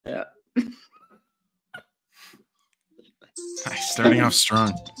Yeah. Nice, starting off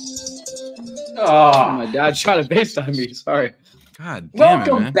strong. Oh, my dad's trying to FaceTime me. Sorry. God damn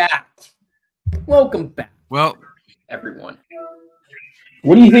it, man. Welcome back. Well, everyone.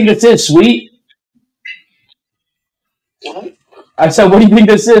 What do you think this is, Sweet? What? I said, what do you think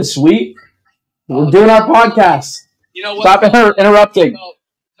this is, Sweet? We're doing our podcast. You know what? Stop interrupting.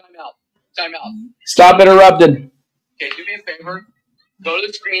 Time out. Stop interrupting. Okay, do me a favor. Go to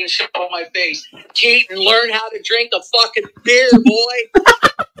the screen and show my face. Keaton, learn how to drink a fucking beer, boy.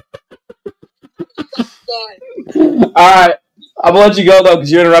 All right. I'm going to let you go, though,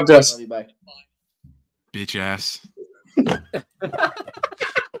 because you interrupted us. Love you, bye. bitch ass.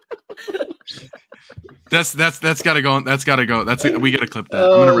 That's gotta go. That's gotta go. We gotta clip that.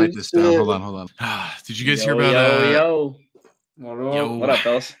 I'm gonna write this down. Hold on. Did you guys hear about What up,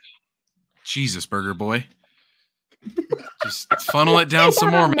 fellas? Jesus, Burger Boy. Just funnel it down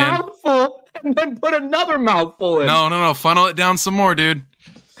some more, man. Mouthful and then put another mouthful in. No. Funnel it down some more, dude.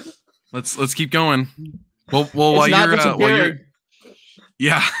 Let's keep going. Well, while you're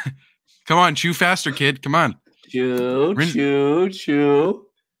yeah. Come on, chew faster, kid. Come on. Chew.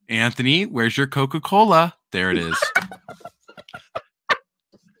 Anthony, where's your Coca-Cola? There it is.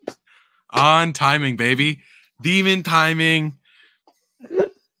 On timing, baby. Demon timing.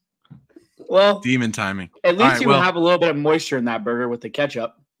 Well, demon timing. At least have a little bit of moisture in that burger with the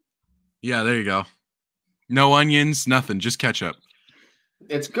ketchup. Yeah, there you go. No onions, nothing, just ketchup.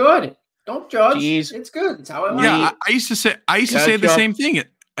 It's good. Don't judge. Jeez. It's good. It's how I like it. it. I used to say the same thing,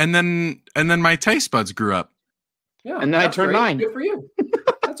 and then my taste buds grew up. Yeah, and then I turned 9. Good for you.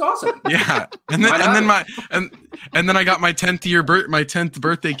 That's awesome. Yeah, and then I got my 10th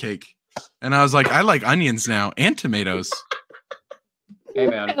birthday cake, and I was like, I like onions now and tomatoes. Hey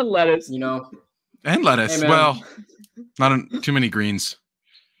man, and lettuce, and lettuce. Hey, well, not too many greens.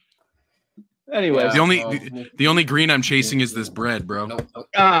 Anyway, the only green I'm chasing is this bread, bro. Nope.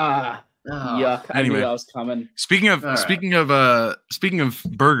 Yuck! I knew that was coming. Speaking of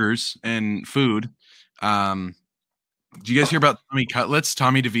burgers and food, did you guys hear about Tommy Cutlets,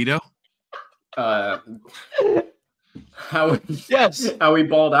 Tommy DeVito? How we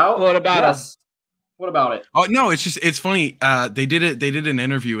balled out? What about us? What about it? Oh no, it's funny. They did an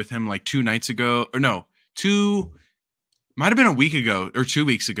interview with him like 2 nights ago, or no, might have been a week ago or 2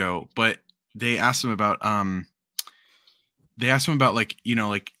 weeks ago, but they asked him about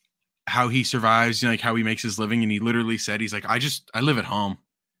like how he survives, like how he makes his living, and he literally said he's like, I live at home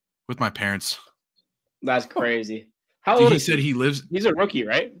with my parents. That's crazy. How old is he? He's a rookie,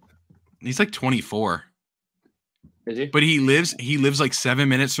 right? He's like 24. Is he? But he lives like 7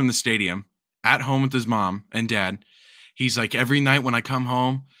 minutes from the stadium, at home with his mom and dad. He's like, every night when I come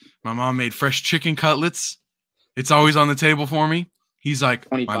home, my mom made fresh chicken cutlets. It's always on the table for me. He's like,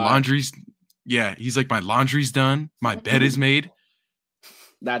 25. my laundry's done. My bed is made.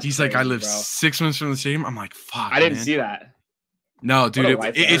 He's crazy, like, I live 6 minutes from the stadium. I'm like, fuck. I didn't see that. No, dude,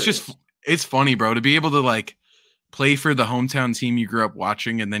 it's funny, bro, to be able to like play for the hometown team you grew up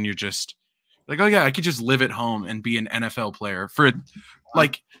watching, and then you're just like, oh yeah, I could just live at home and be an NFL player for it.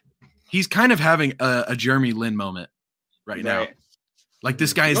 Like, he's kind of having a Jeremy Lin moment right now. Like,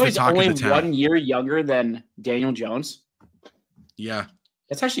 this guy is the talk of the town. He's only 1 year younger than Daniel Jones. Yeah,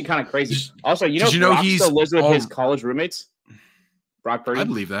 that's actually kind of crazy. Also, he still lives with his college roommates. Brock Purdy. I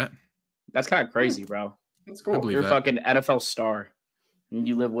believe that. That's kind of crazy, bro. That's cool. You're a fucking NFL star, and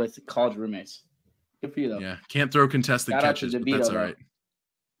you live with college roommates. Good for you, though. Yeah, can't throw contested catches, but that's all right.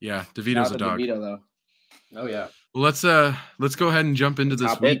 Yeah, DeVito's a dog. DeVito, though. Oh yeah. Well, let's go ahead and jump into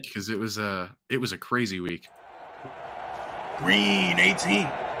this week, because it was a crazy week. Green 18,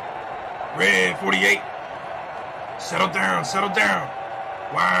 red 48. Settle down.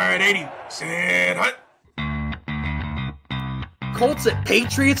 Wide 80, set hut. Colts at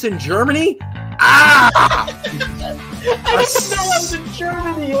Patriots in Germany? I didn't know I was in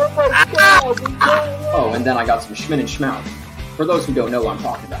Germany. Oh my God. Oh, and then I got some Schmin and Schmouth. For those who don't know what I'm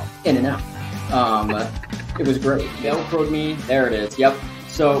talking about, in and out. It was great. Velcroed me. There it is. Yep.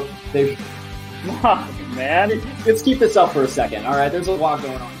 So they. Man, let's keep this up for a second. All right, there's a lot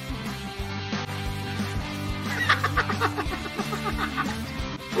going on.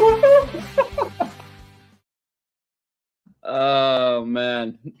 Oh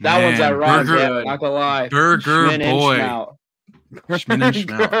man, that one's ironic. Not gonna lie. Burger boy. Schmin and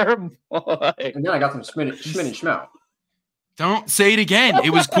Schmout. And then I got some Schmin and Schmout. Don't say it again. It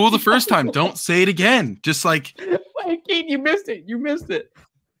was cool the first time. Don't say it again. Just like, wait, Keaton, you missed it.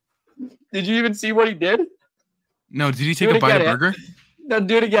 Did you even see what he did? No, did he take a bite of burger? No,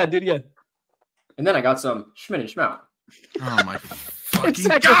 do it again. And then I got some Schmin and Schmout. Oh my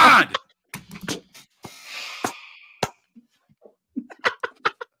fucking God.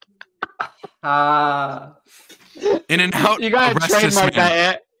 In and out. You gotta trademark that,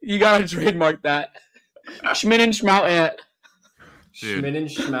 Ant. You gotta trademark that. Schmin and Schmout Ant. Schmin and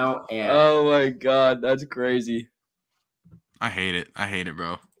Schmout Ant. Oh my God, that's crazy. I hate it,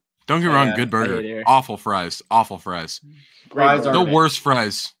 bro. Don't get me wrong, good burger. Awful fries. Fries are the worst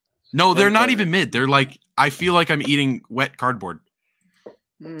fries. No, they're not even mid. They're like, I feel like I'm eating wet cardboard.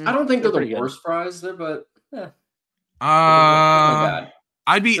 I don't think they're the worst fries there, but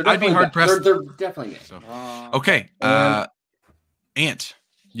I'd be hard pressed. They're definitely mid. So, okay. Ant,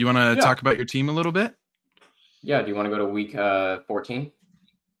 you want to talk about your team a little bit? Yeah. Do you want to go to week 14?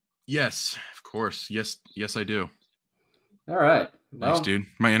 Yes, of course. Yes, I do. All right. Well, thanks, dude.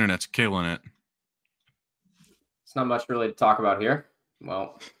 My internet's killing it. It's not much really to talk about here.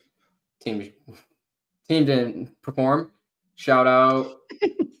 Well, team didn't perform. Shout out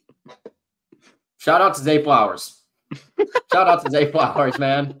to Zay Flowers. Shout out to Zay Flowers,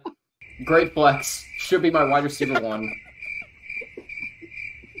 man. Great flex. Should be my wide receiver 1.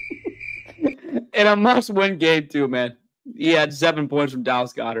 And a must-win game too, man. He had 7 points from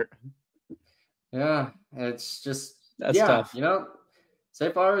Dallas Goedert. Yeah, it's just tough. You know,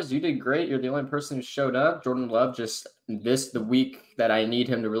 Zay Flowers, you did great. You're the only person who showed up. Jordan Love just missed the week that I need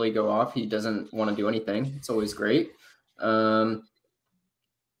him to really go off. He doesn't want to do anything. It's always great. I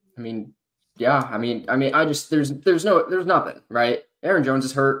mean, there's nothing, right? Aaron Jones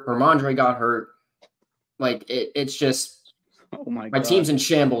is hurt. Ramondre got hurt. Like it's just, oh my God. My team's in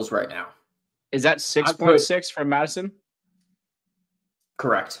shambles right now. Is that 6.6 from Madison?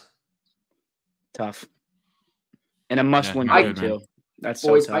 Correct. Tough. And a must-win game too. That's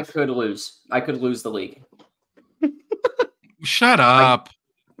boys, so tough. I could lose the league. Shut up.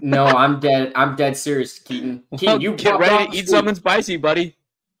 No, I'm dead. I'm dead serious, Keaton. Keaton, you get ready to eat something spicy, buddy.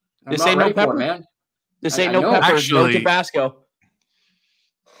 This ain't no pepper, man. This ain't no pepper. Actually, no Tabasco.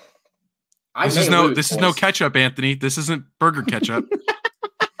 This is no ketchup, Anthony. This isn't burger ketchup.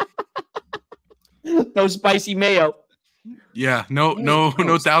 No spicy mayo. Yeah, no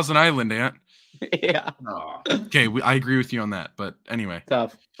Thousand Island, Ant. Yeah. Okay, I agree with you on that. But anyway,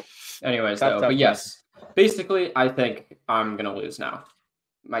 tough. Anyways, but yes, basically, I think I'm gonna lose now.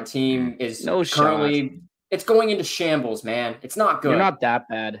 My team is currently it's going into shambles, man. It's not good. You're not that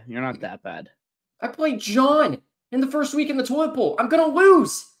bad. I played John in the first week in the toilet bowl. I'm gonna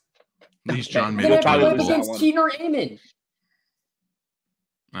lose. At least John made it against Keaton or Eamon.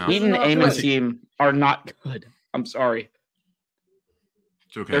 Wow. Keaton and Eamon's team are not good. I'm sorry.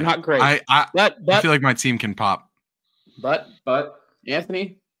 It's okay. They're not great. I feel like my team can pop. But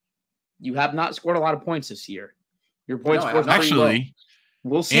Anthony, you have not scored a lot of points this year. Your points actually.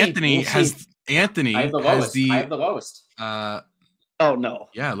 We'll see. Anthony has the I have the lowest. Oh no.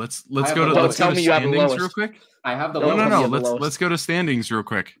 Yeah, let's go to standings real quick. I have the lowest. No. Let's go to standings real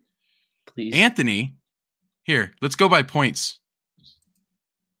quick. Please. Anthony, here, let's go by points.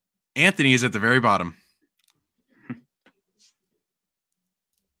 Anthony is at the very bottom.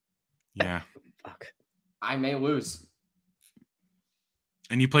 Yeah. Fuck. I may lose.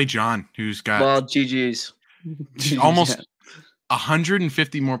 And you play John, who's got GG's. Almost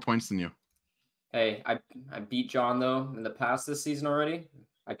 150 more points than you. Hey, I beat John though in the past this season already.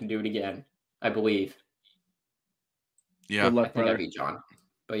 I can do it again. I believe. Yeah. Good luck, I think I beat John.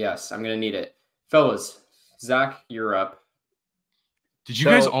 But yes, I'm gonna need it. Fellas, Zach, you're up. Did you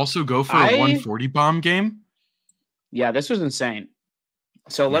guys also go for a 140 bomb game? Yeah, this was insane.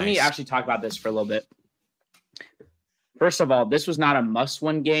 So let me actually talk about this for a little bit. First of all, this was not a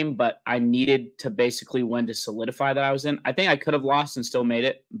must-win game, but I needed to basically win to solidify that I was in. I think I could have lost and still made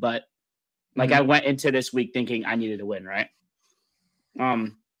it, but I went into this week thinking I needed to win, right?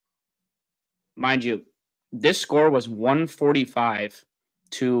 Mind you, this score was 145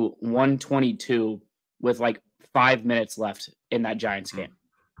 to 122 with 5 minutes left in that Giants game.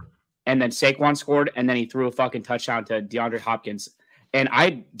 And then Saquon scored, and then he threw a fucking touchdown to DeAndre Hopkins. And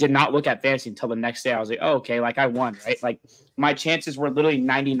I did not look at fantasy until the next day. I was like, oh, okay, I won, right? My chances were literally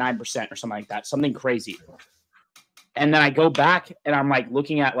 99% or something like that, something crazy. And then I go back, and I'm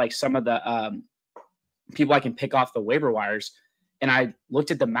looking at some of the people I can pick off the waiver wires. And I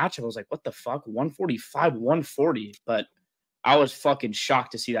looked at the matchup. I was like, what the fuck? 145, 140. But I was fucking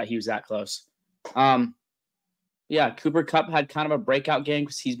shocked to see that he was that close. Yeah, Cooper Kupp had kind of a breakout game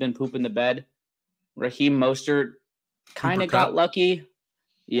because he's been pooping the bed. Raheem Mostert kind of got lucky.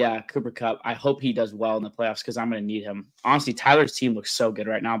 Yeah, Cooper Kupp. I hope he does well in the playoffs because I'm going to need him. Honestly, Tyler's team looks so good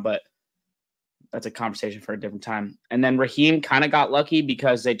right now, but that's a conversation for a different time. And then Raheem kind of got lucky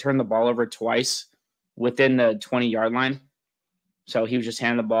because they turned the ball over twice within the 20-yard line. So he was just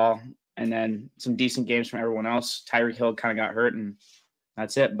handing the ball, and then some decent games from everyone else. Tyreek Hill kind of got hurt, and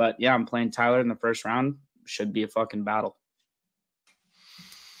that's it. But yeah, I'm playing Tyler in the first round. Should be a fucking battle.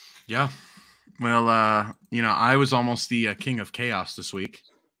 Yeah. Well, I was almost the king of chaos this week.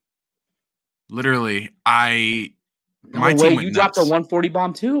 Literally, my team went you nuts. dropped a 140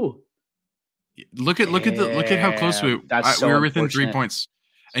 bomb too. Look at how close we were within 3 points.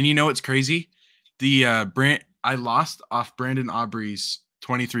 And you know what's crazy? I lost off Brandon Aubrey's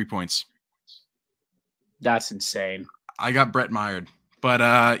 23 points. That's insane. I got Brett Mired.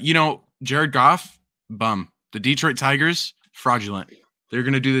 But Jared Goff, bum. The Detroit Tigers, fraudulent. They're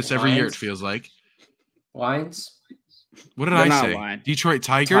gonna do this every year, it feels like. Lions? What did I say? Lying. Detroit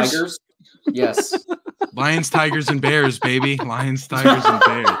Tigers? Tigers? Yes. Lions, Tigers, and Bears, baby. Lions, Tigers, and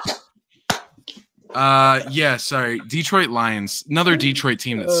Bears. Sorry. Detroit Lions. Another Detroit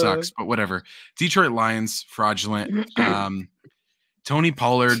team that sucks, but whatever. Detroit Lions, fraudulent. Tony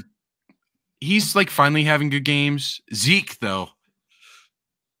Pollard, he's like finally having good games. Zeke, though.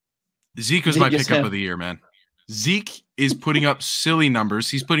 Zeke was my pickup of the year, man. Zeke is putting up silly numbers.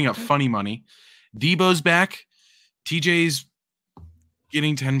 He's putting up funny money. Debo's back. TJ's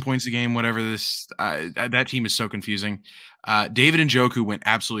getting 10 points a game, whatever this. That team is so confusing. David Njoku went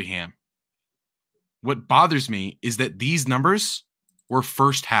absolutely ham. What bothers me is that these numbers were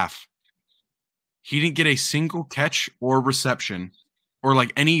first half. He didn't get a single catch or reception or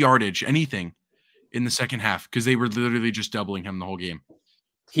like any yardage, anything in the second half because they were literally just doubling him the whole game.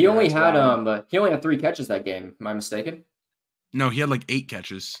 He only had 3 catches that game. Am I mistaken? No, he had like 8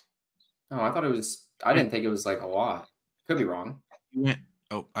 catches. Oh, I thought it was. I didn't think it was like a lot. Could be wrong.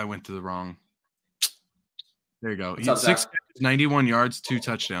 I went to the wrong. There you go. What's He had up, 6 Zach? catches, 91 yards, 2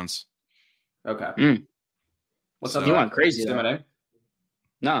 touchdowns. Okay. What's up? You went crazy. My name?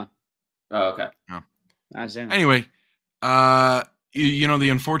 No. Oh, okay. No. That's it. Anyway, the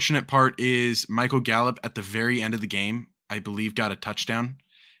unfortunate part is Michael Gallup at the very end of the game, I believe, got a touchdown.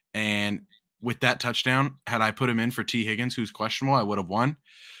 And with that touchdown, had I put him in for T. Higgins, who's questionable, I would have won.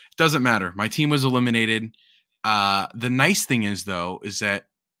 Doesn't matter. My team was eliminated. The nice thing is, though, is that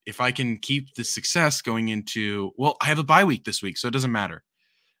if I can keep the success going into, I have a bye week this week, so it doesn't matter.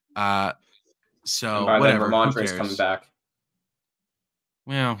 So whatever. Ramondre's coming back.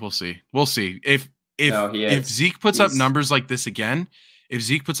 Well, we'll see. We'll see. If Zeke puts up numbers like this again,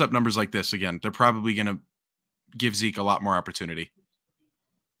 they're probably going to give Zeke a lot more opportunity.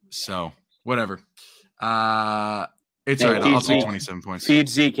 So whatever. It's all right. I'll take 27 points. Feed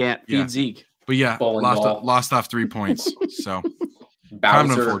Zeke, Ant. Feed Zeke. But yeah, lost off 3 points. So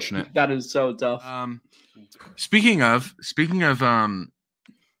kind of unfortunate. That is so tough. Speaking of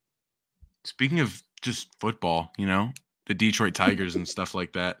just football, the Detroit Tigers and stuff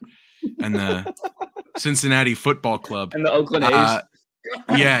like that, and the Cincinnati Football Club and the Oakland A's.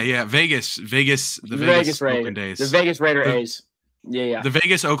 Vegas, the Vegas Oakland A's. The Vegas Raider A's. Yeah. The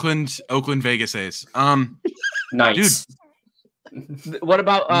Vegas Oakland Vegas A's. Nice. Dude. What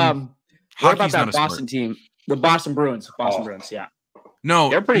about that Boston sport. team? The Boston Bruins. Bruins, yeah.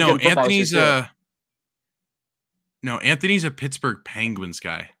 No, they're pretty good. Anthony's a Pittsburgh Penguins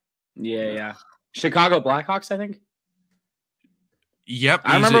guy. Yeah. Chicago Blackhawks, I think. Yep.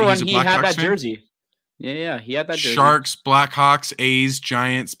 I remember when he had that jersey. Yeah, he had that jersey. Sharks, Blackhawks, A's,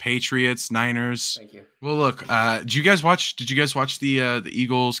 Giants, Patriots, Niners. Thank you. Well, look, did you guys watch the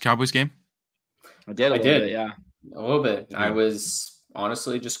Eagles Cowboys game? I did. A little bit. Yeah. I was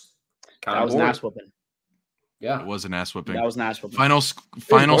honestly just kind of bored. An ass whooping. Yeah. It was an ass whooping. That was an ass whooping. Final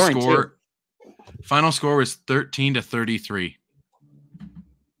score. Final score was 13-33.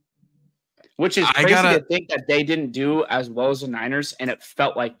 Which is crazy to think that they didn't do as well as the Niners, and it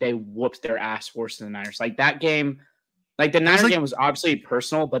felt like they whooped their ass worse than the Niners. Like that game, like the Niners game was obviously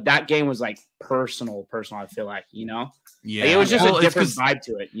personal, but that game was like personal. I feel like, Yeah. Like, it was just a different vibe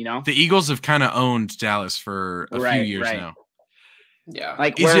to it, The Eagles have kind of owned Dallas for a few years now. Yeah.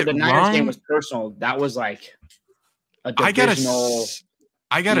 Like where the Niners game was personal, that was like a divisional.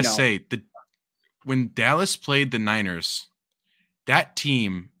 I gotta say, when Dallas played the Niners, that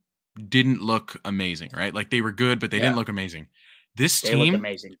team didn't look amazing, right? Like they were good, but they didn't look amazing. This team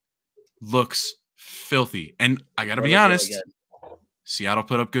looks filthy. And I got to be honest, really Seattle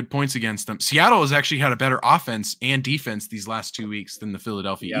put up good points against them. Seattle has actually had a better offense and defense these last 2 weeks than the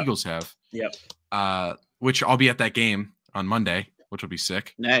Philadelphia Eagles have. Yep. Which I'll be at that game on Monday, which will be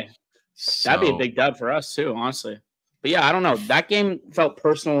sick. That'd be a big dub for us too, honestly. But yeah, I don't know. That game felt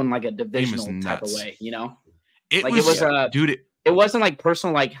personal in like a divisional type of way, It wasn't like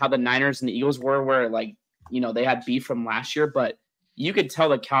personal like how the Niners and the Eagles were, where like, they had beef from last year, but you could tell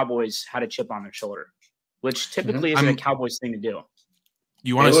the Cowboys had a chip on their shoulder, which typically isn't a Cowboys thing to do.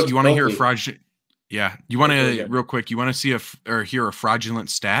 You want to hear a filthy. fraudulent? Yeah. You want to real quick? You want to see hear a fraudulent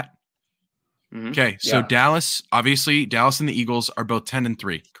stat? Mhm. Okay, so Dallas and the Eagles are both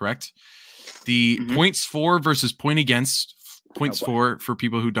 10-3, correct? The points for versus point against. Points for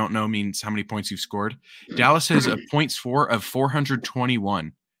people who don't know, means how many points you've scored. Dallas has a points for of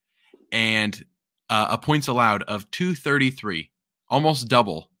 421 and a points allowed of 233, almost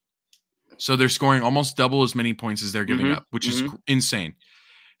double. So they're scoring almost double as many points as they're giving up, which is insane.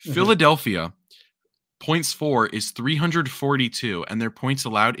 Philadelphia points for is 342 and their points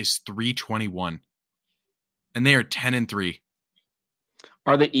allowed is 321. And they are 10-3.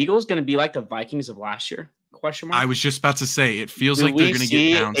 Are the Eagles going to be like the Vikings of last year? Question mark. I was just about to say, it feels like they're going to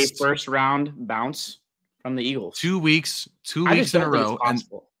get bounced. A first round bounce from the Eagles. 2 weeks in a row. And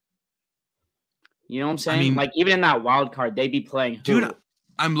you know what I'm saying? I mean, like even in that wild card, they'd be playing. Dude,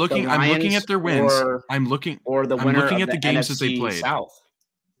 I'm looking at their wins. I'm looking at the games that they played. South.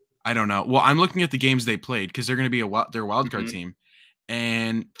 I don't know. Well, I'm looking at the games they played because they're going to be their wild card team.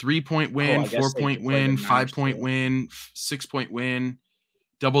 And 3-point win, 4-point win, 5-point win, 6-point win,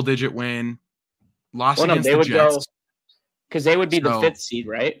 double-digit win. Lost against the Jets. Because they would be the 5th seed,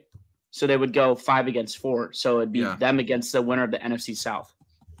 right? So they would go 5 against 4. So it'd be them against the winner of the NFC South.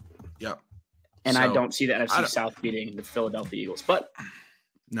 Yep. And I don't see the NFC South beating the Philadelphia Eagles. But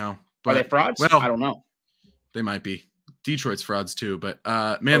no. Are they frauds? Well, I don't know. They might be. Detroit's frauds too. But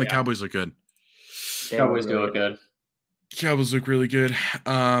the Cowboys look good. Cowboys do look good. Cowboys look really good.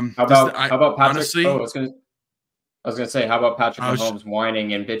 How about Patrick? Honestly, I was gonna say, how about Patrick Mahomes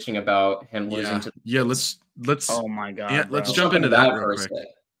whining and bitching about him losing to? Let's. Oh my god! Yeah, let's jump into that real quick.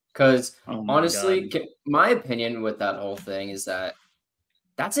 Because honestly, my opinion with that whole thing is that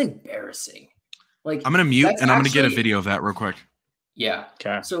that's embarrassing. Like, I'm gonna mute and I'm gonna get a video of that real quick. Yeah.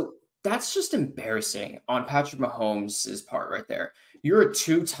 Okay. So that's just embarrassing on Patrick Mahomes' part right there. You're a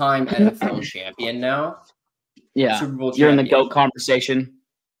 2-time NFL champion now. Yeah, Super Bowl you're in the GOAT conversation,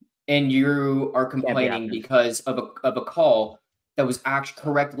 and you are complaining because of a call that was actually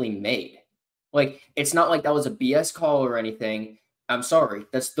correctly made. Like, it's not like that was a BS call or anything. I'm sorry.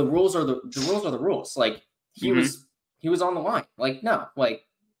 That's the rules are the rules are the rules. Like, he was on the line. Like, no, like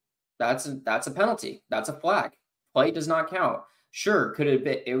that's a penalty. That's a flag. Play does not count. Sure, could have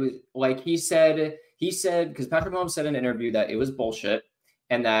been. It was like he said because Patrick Mahomes said in an interview that it was bullshit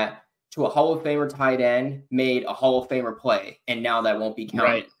and that to a Hall of Famer tight end made a Hall of Famer play, and now that won't be counted.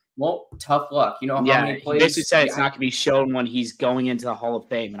 Right. Well, tough luck. You know how many plays? He basically said it's not going to be shown when he's going into the Hall of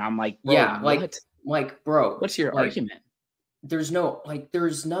Fame, and I'm like, bro, bro, what's your argument? There's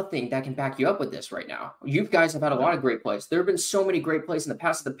nothing that can back you up with this right now. You guys have had a lot of great plays. There have been so many great plays in the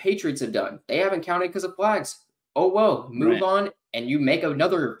past that the Patriots have done. They haven't counted because of flags. Oh, whoa, move on, and you make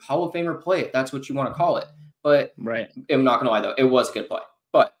another Hall of Famer play if that's what you want to call it. But I'm not going to lie, though. It was a good play.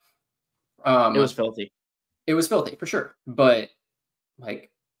 But it was filthy. It was filthy, for sure. But, like,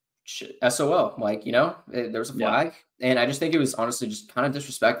 SOL, like, you know, there was a flag. And I just think it was honestly just kind of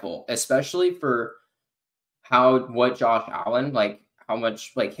disrespectful, especially for what Josh Allen, like, how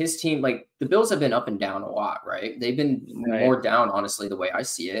much, like, his team, like, the Bills have been up and down a lot, right? They've been more down, honestly, the way I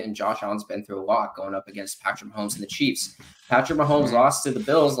see it. And Josh Allen's been through a lot going up against Patrick Mahomes and the Chiefs. Patrick Mahomes lost to the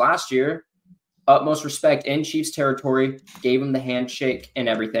Bills last year. Utmost respect in Chiefs territory, gave him the handshake and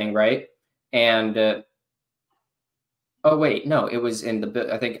everything, right? And it was in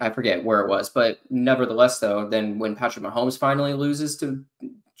the, I forget where it was, but nevertheless, though, then when Patrick Mahomes finally loses to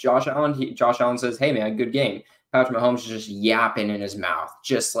Josh Allen, Josh Allen says, "Hey man, good game." Patrick Mahomes is just yapping in his mouth,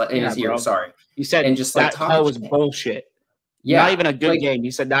 just like in his ear. Sorry, he said, and just that call was bullshit. Yeah, not even a good game. He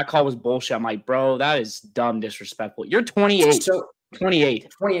said that call was bullshit. I'm like, bro, that is dumb, disrespectful. You're 28. 28.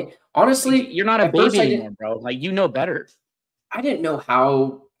 Honestly, like, you're not a baby anymore, bro. Like, you know better. I didn't know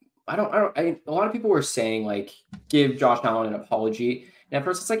how. A lot of people were saying, like, give Josh Allen an apology. And at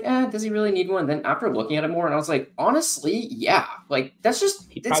first it's like, does he really need one? And then after looking at it more, and I was like, honestly, yeah. Like, that's just,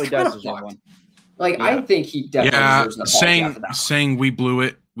 he probably does deserve one. Like, I think he definitely deserves an apology after that. Saying we blew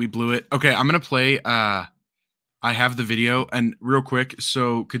it. Okay, I'm going to play, I have the video. And real quick,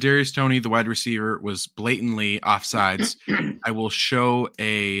 so Kadarius Toney, the wide receiver, was blatantly offsides. I will show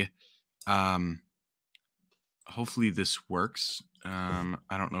a, hopefully this works. I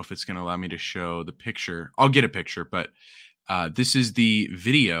don't know if it's going to allow me to show the picture. I'll get a picture, but this is the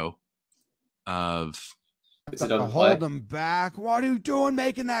video of. Hold him back. What are you doing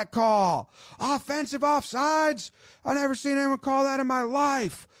making that call? Offensive offsides? I've never seen anyone call that in my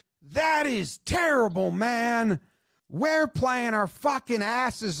life. That is terrible, man. We're playing our fucking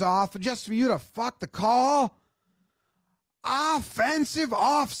asses off just for you to fuck the call? Offensive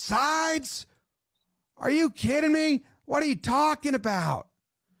offsides? Are you kidding me? What are you talking about?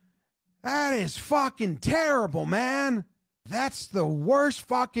 That is fucking terrible, man. That's the worst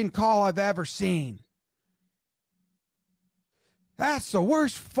fucking call I've ever seen. That's the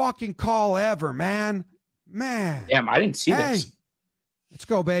worst fucking call ever, man. Man. Damn, I didn't see this. Let's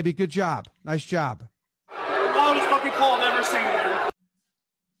go, baby. Good job. Nice job. Wildest fucking call I've ever seen, man.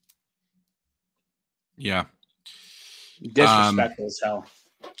 Yeah. Disrespectful as hell.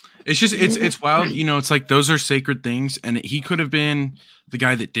 It's just it's wild, you know. It's like those are sacred things, and he could have been the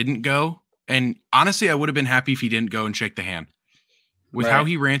guy that didn't go. And honestly, I would have been happy if he didn't go and shake the hand. With how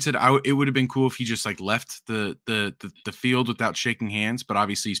he ranted, it would have been cool if he just like left the field without shaking hands. But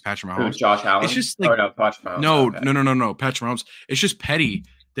obviously, he's Patrick Mahomes. Josh Allen. It's just like no, Patrick Mahomes. No, Patrick Mahomes. It's just petty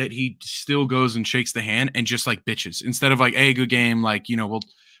that he still goes and shakes the hand and just like bitches instead of like, hey, good game. Like, you know,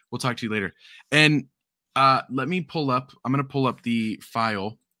 we'll talk to you later. And let me pull up. I'm gonna pull up the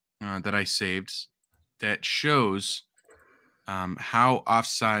file that I saved that shows how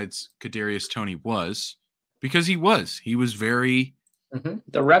offsides Kadarius Toney was, because he was very. Mm-hmm.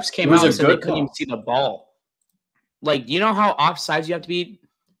 The refs came out and said they couldn't even see the ball. Like, you know how offsides you have to be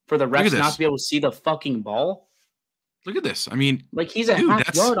for the refs not to be able to see the fucking ball? Look at this. I mean, like he's a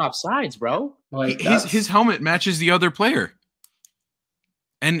half yard offsides, bro. Like his helmet matches the other player.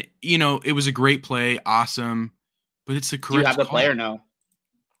 And, you know, it was a great play. Awesome. But it's the correct Do you have the call. player now?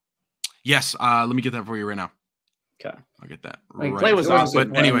 Yes. Let me get that for you right now. Okay. I'll get that. Like, play was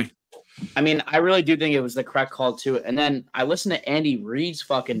awesome. But anyway. I mean, I really do think it was the correct call, too. And then I listened to Andy Reid's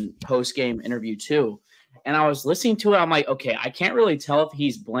fucking post-game interview, too. And I was listening to it. I'm like, okay, I can't really tell if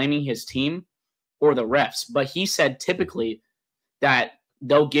he's blaming his team or the refs. But he said typically that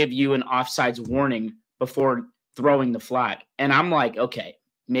they'll give you an offsides warning before throwing the flag. And I'm like, okay,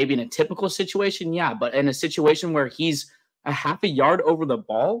 maybe in a typical situation, yeah. But in a situation where he's a half a yard over the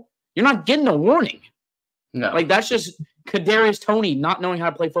ball, you're not getting a warning. No. Like, that's just Kadarius Toney not knowing how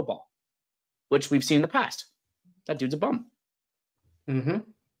to play football, which we've seen in the past. That dude's a bum. Mm-hmm.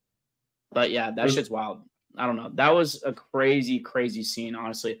 But, yeah, that shit's wild. I don't know. That was a crazy, crazy scene,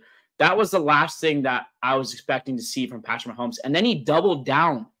 honestly. That was the last thing that I was expecting to see from Patrick Mahomes. And then he doubled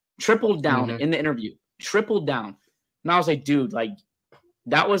down, tripled down in the interview, tripled down. And I was like, dude, like,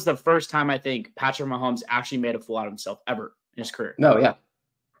 that was the first time I think Patrick Mahomes actually made a fool out of himself ever in his career. No, yeah.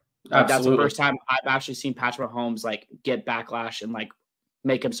 Like, that's the first time I've actually seen Patrick Mahomes like get backlash and like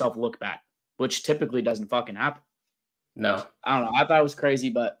make himself look bad, which typically doesn't fucking happen. No. I don't know. I thought it was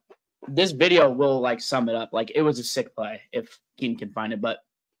crazy, but this video will like sum it up. Like, it was a sick play if Keaton can find it, but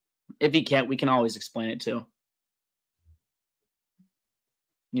if he can't, we can always explain it too.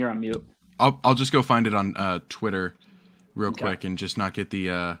 You're on mute. I'll just go find it on Twitter real quick and just not get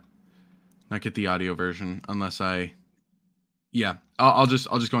the audio version unless I'll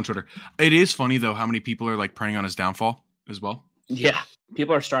just go on Twitter. It is funny though how many people are like preying on his downfall as well. Yeah,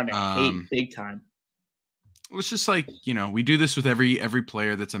 people are starting to hate big time. It's just like, you know, we do this with every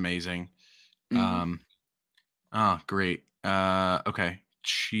player that's amazing. Great. Okay,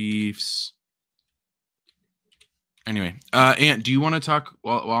 Chiefs. Anyway, Ant, do you want to talk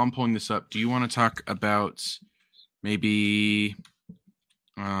while I'm pulling this up? Do you want to talk about maybe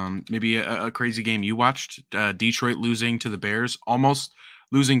a crazy game you watched? Detroit losing to the Bears, almost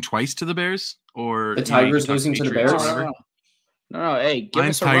losing twice to the Bears, or the Tigers losing to the Bears? No. Hey, give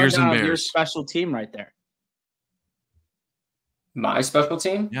us a Tigers, rundown and of your Bears. special team right there. My special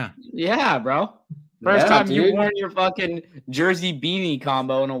team? Yeah, bro. First time you worn your fucking jersey beanie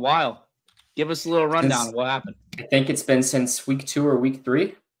combo in a while. Give us a little rundown of what happened. I think it's been since week 2 or week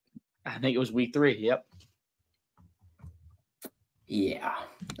 3. I think it was week 3. Yep. Yeah.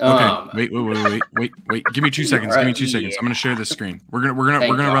 Okay. Wait. Give me 2 seconds. Give me 2 seconds. I'm gonna share this screen. We're gonna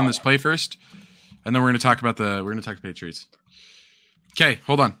run this play first, and then we're gonna talk the Patriots. Okay,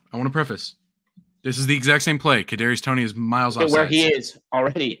 hold on. I want to preface. This is the exact same play. Kadarius Toney is miles offside. Where he is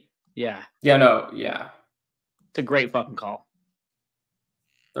already. Yeah. Yeah. No. Yeah. It's a great fucking call.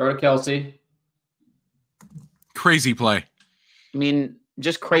 Throw to Kelsey. Crazy play. I mean,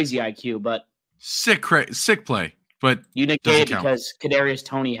 just crazy IQ, but sick play. But you negate it because Kadarius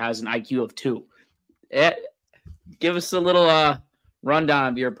Toney has an IQ of 2. Give us a little rundown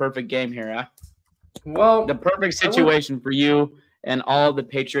of your perfect game here, huh? Well, the perfect situation for you and all the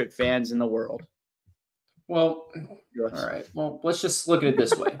Patriot fans in the world. Well, all right. Well, let's just look at it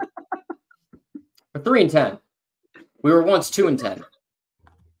this way. We're 3-10. We were once 2-10.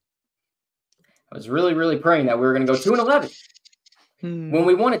 I was really, really praying that we were going to go 2-11. When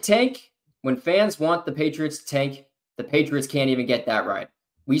we want to tank, when fans want the Patriots to tank, the Patriots can't even get that right.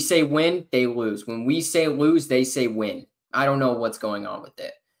 We say win, they lose. When we say lose, they say win. I don't know what's going on with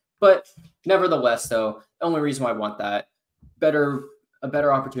it. But nevertheless, though, the only reason why I want that, better a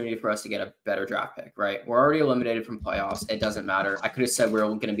better opportunity for us to get a better draft pick, right? We're already eliminated from playoffs. It doesn't matter. I could have said we're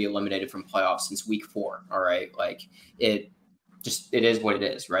going to be eliminated from playoffs since week 4. All right. Like it is what it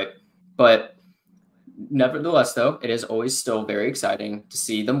is. Right. But nevertheless, though, it is always still very exciting to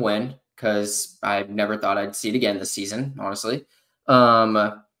see them win because I never thought I'd see it again this season, honestly.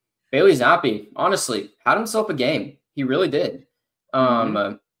 Bailey Zappi, honestly, had himself a game. He really did.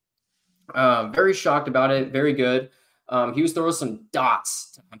 Very shocked about it. Very good. He was throwing some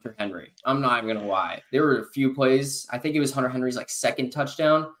dots to Hunter Henry. I'm not even going to lie. There were a few plays. I think it was Hunter Henry's like second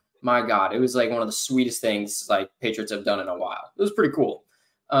touchdown. My God, it was like one of the sweetest things like Patriots have done in a while. It was pretty cool.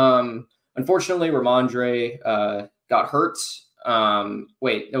 Unfortunately, Ramondre got hurt.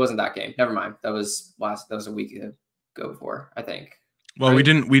 Wait, it wasn't that game. Never mind. That was a week ago before, I think. Well,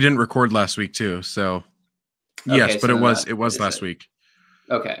 right? we didn't record last week too, so yes, but so it was last week.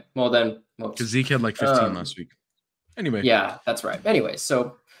 Okay, well then, because Zeke had like 15 last week. Anyway, yeah, that's right. Anyway,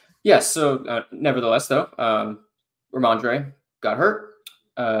 so yes, so nevertheless, though, Ramondre got hurt.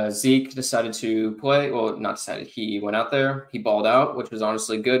 Zeke decided to play. Well, not decided. He went out there. He balled out, which was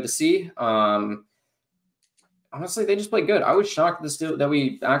honestly good to see. Honestly, they just played good. I was shocked that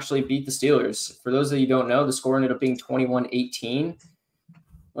we actually beat the Steelers. For those of you who don't know, the score ended up being 21-18.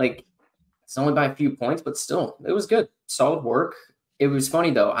 Like, it's only by a few points, but still, it was good. Solid work. It was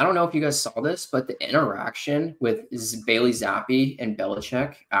funny, though. I don't know if you guys saw this, but the interaction with Bailey Zappi and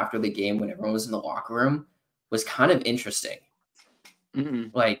Belichick after the game when everyone was in the locker room was kind of interesting.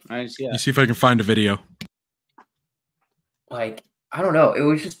 Like, you see if I can find a video. Like, I don't know. It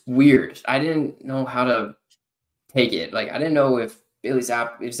was just weird. I didn't know how to take it. Like, I didn't know if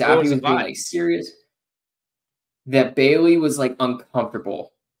Zappi was being like serious. That Bailey was like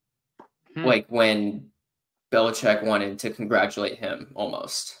uncomfortable. Like when Belichick wanted to congratulate him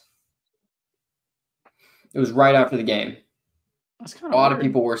almost. It was right after the game. That's kind of a lot of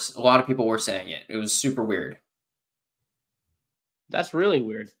people were saying it. It was super weird. That's really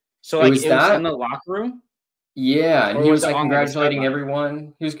weird. So like it was in the locker room? Yeah, and he was like congratulating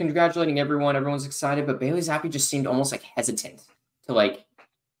everyone. He was congratulating everyone. Everyone's excited, but Bailey Zappi just seemed almost like hesitant to like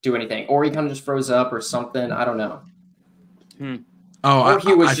do anything, or he kind of just froze up or something. I don't know. Oh, I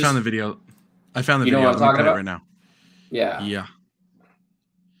found the video. I found the video. You know what I'm talking about right now. Yeah. Yeah.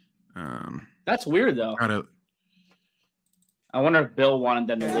 That's weird though. I wonder if Bill wanted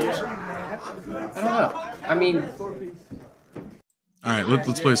them to lose. I don't know. I mean, all right,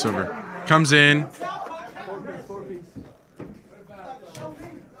 let's play this over. Comes in.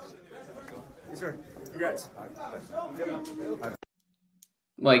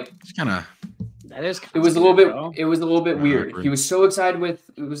 Like, it's kind of. That is. It was a little bit. It was a little bit weird. He was so excited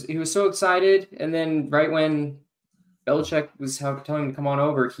He was so excited, and then right when Belichick was telling him to come on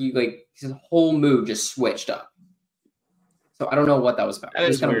over, his whole mood just switched up. So I don't know what that was about. That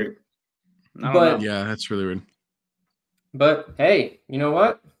is kind weird. of weird. But yeah, that's really weird. But hey, you know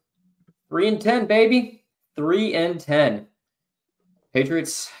what? 3-10, baby. 3-10.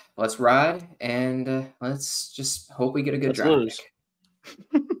 Patriots, let's ride, and let's just hope we get a good draft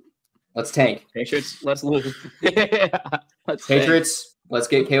pick. Let's tank. Patriots, let's lose. Patriots, let's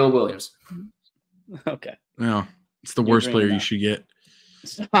get Caleb Williams. Okay. No, it's the worst player you should get.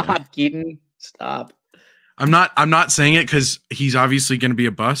 Stop, Keaton. Stop. I'm not saying it because he's obviously going to be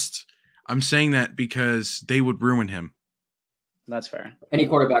a bust. I'm saying that because they would ruin him. That's fair. Any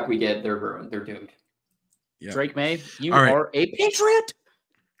quarterback we get, they're ruined. They're doomed. Yeah. Drake May, you are a Patriot.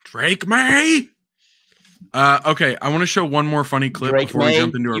 Drake May. Okay, I want to show one more funny clip Drake before we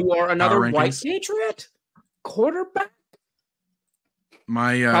jump into our You are another power white rankings. Patriot quarterback.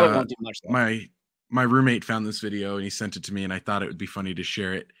 My my roommate found this video and he sent it to me, and I thought it would be funny to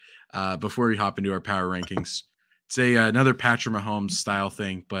share it before we hop into our power rankings. It's another Patrick Mahomes style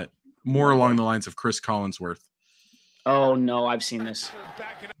thing, but more along the lines of Chris Collinsworth. Oh no, I've seen this.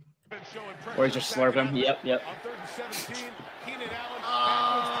 Or he's just slurping. Yep.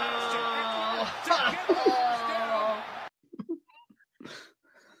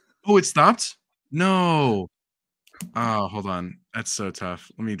 Oh, it stopped? No. Oh, hold on. That's so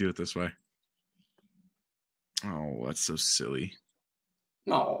tough. Let me do it this way. Oh, that's so silly.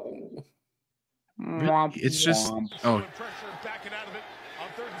 No. It's just. Oh.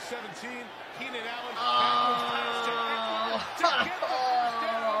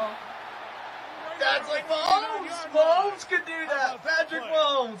 That's like Mahomes. Mahomes could do that. Patrick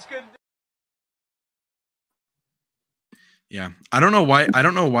Mahomes could. Yeah, I don't know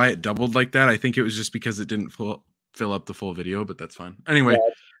why it doubled like that. I think it was just because it didn't fill up the full video, but that's fine. Anyway,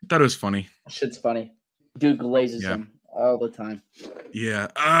 thought it was funny. Shit's funny. Dude glazes him all the time. Yeah.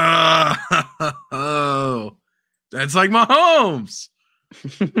 Oh, that's like Mahomes.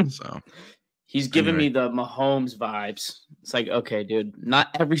 So he's giving me the Mahomes vibes. It's like, okay, dude, not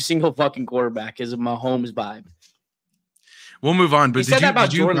every single fucking quarterback is a Mahomes vibe. We'll move on. But he said that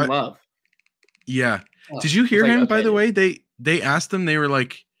about Jordan Love. Yeah. Did you hear him? Okay, by the way, they asked him. They were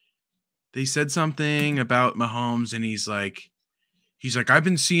like, they said something about Mahomes, and he's like, I've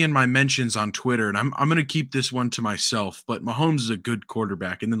been seeing my mentions on Twitter, and I'm gonna keep this one to myself. But Mahomes is a good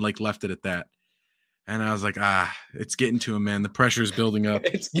quarterback, and then like left it at that. And I was like, it's getting to him, man. The pressure is building up.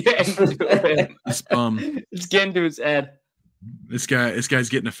 It's getting to him. It's getting to his head. This guy's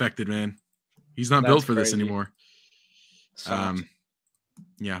getting affected, man. He's not built for this anymore.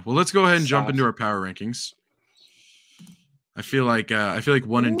 Yeah. Well, let's go ahead and jump into our power rankings. I feel like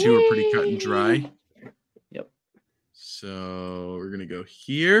 1 and 2 are pretty cut and dry. Yep. So we're gonna go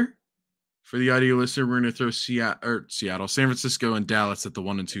here. For the audio listener, we're gonna throw Seattle, San Francisco, and Dallas at the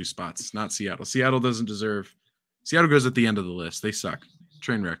 1 and 2 spots. Not Seattle. Seattle doesn't deserve. Seattle goes at the end of the list. They suck.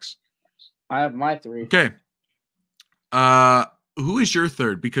 Train wrecks. I have my 3. Okay. Who is your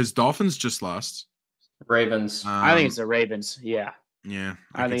third? Because Dolphins just lost. Ravens. I think it's the Ravens. Yeah. Yeah.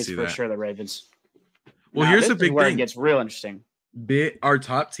 I think it's for sure the Ravens. Well, here's the big where thing. It gets real interesting. Our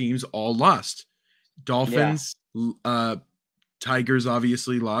top teams all lost. Dolphins, Tigers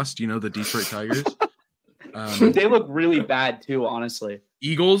obviously lost. You know, the Detroit Tigers. They look really bad too, honestly.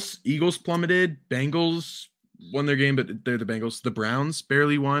 Eagles plummeted. Bengals won their game, but they're the Bengals. The Browns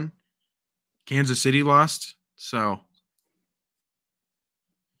barely won. Kansas City lost. So,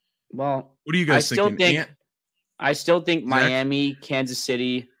 well, what do you guys thinking? I still think Miami, Kansas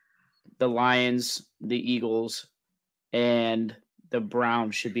City, the Lions, the Eagles, and the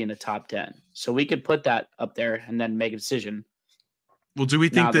Browns should be in the top 10. So we could put that up there and then make a decision. Well, do we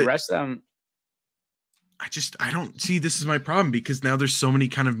think that the rest of them? I don't see. This is my problem because now there's so many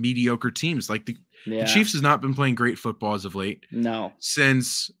kind of mediocre teams. Like the Chiefs has not been playing great football as of late. No.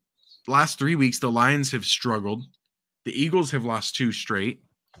 Since last 3 weeks, the Lions have struggled. The Eagles have lost 2 straight.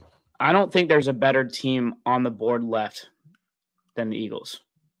 I don't think there's a better team on the board left than the Eagles.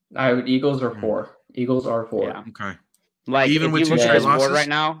 Eagles are 4. Eagles are 4. Yeah. Okay. Like even with 2 straight losses board right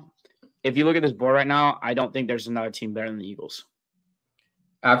now, if you look at this board right now, I don't think there's another team better than the Eagles.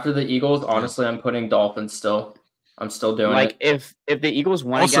 After the Eagles, honestly, I'm putting Dolphins still. I'm still doing it. If the Eagles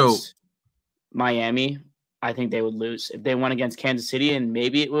won against Miami, I think they would lose. If they won against Kansas City and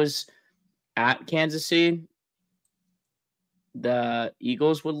maybe it was at Kansas City, the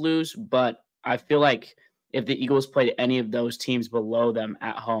Eagles would lose. But I feel like if the Eagles played any of those teams below them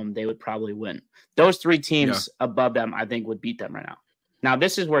at home, they would probably win. Those 3 teams above them, I think, would beat them right now. Now,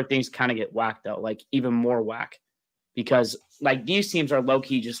 this is where things kind of get whacked, though, like even more whack. Because like these teams are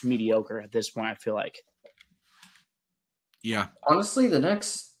low-key just mediocre at this point, I feel like. Yeah. Honestly, the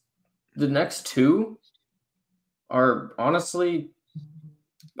next 2 are honestly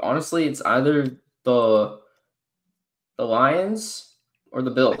it's either the Lions or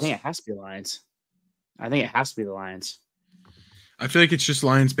the Bills. I think it has to be the Lions. I feel like it's just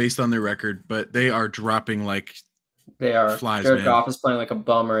Lions based on their record, but they are dropping like flies. Jared Goff is playing like a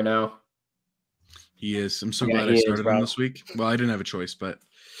bum right now. He is. I'm so glad I started him this week. Well, I didn't have a choice, but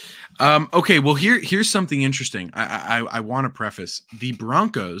okay. Well, here's something interesting. I want to preface: the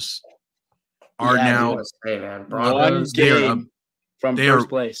Broncos are now. Broncos from first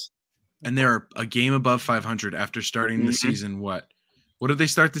place, and they're a game above 500 after starting the season. What did they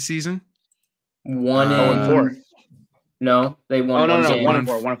start the season? 1-4. No, they won.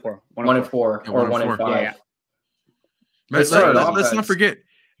 1-4 or 1-5. Yeah. Let's not forget.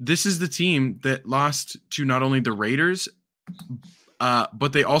 This is the team that lost to not only the Raiders,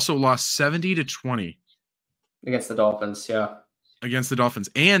 but they also lost 70-20 against the Dolphins. Yeah, against the Dolphins,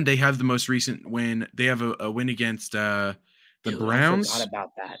 and they have the most recent win. They have a win against the Browns. I forgot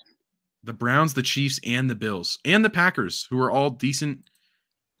about that. The Browns, the Chiefs, and the Bills, and the Packers, who are all decent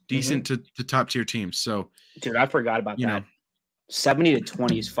to top tier teams. So, dude, I forgot about that.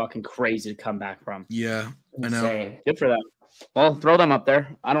 70-20 is fucking crazy to come back from. Yeah, I know. Good for them. Well, throw them up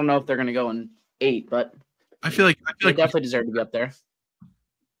there. I don't know if they're going to go in 8, but I feel like they definitely deserve to be up there.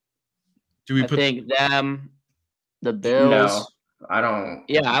 I think them, the Bills. No, I don't.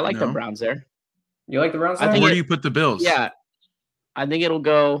 Yeah, I like the Browns there. You like the Browns? Where do you put the Bills? Yeah, I think it'll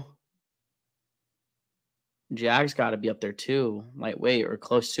go. Jags got to be up there too, lightweight or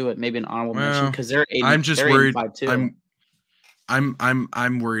close to it. Maybe an honorable mention because they're 80. I'm just worried. Too.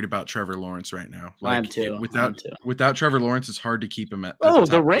 I'm worried about Trevor Lawrence right now. I am too. Without Trevor Lawrence, it's hard to keep him at.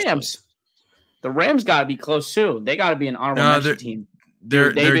 The Rams. The Rams got to be close too. They got to be an honorable mention team. They're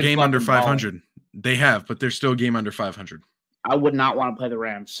a game under 500. They have, but they're still a game under 500. I would not want to play the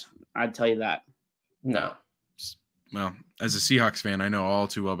Rams. I'd tell you that. No. Well, as a Seahawks fan, I know all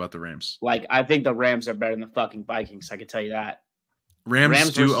too well about the Rams. Like, I think the Rams are better than the fucking Vikings. I can tell you that.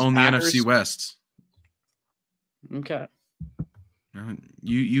 Rams do own Packers? The NFC West. Okay.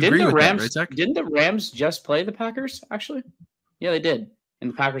 You agree with that, right, Zach? Didn't the Rams just play the Packers, actually? Yeah, they did.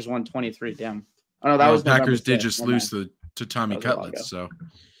 And the Packers won 23. Damn. Oh, no, that was the Packers did just lose to Tommy Cutlets. So.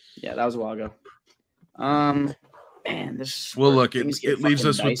 Yeah, that was a while ago. Man, this. Well, look, it leaves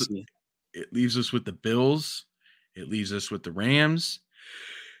us dicey. It leaves us with the Bills. It leaves us with the Rams.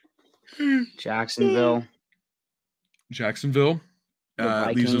 Jacksonville. Leaves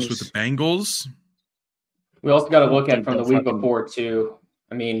us with the Bengals. We also got to look at from the week before, too.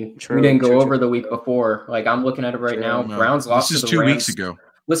 I mean, we didn't go over the week before. Like, I'm looking at it right now. Browns lost to the Rams. This is 2 weeks ago.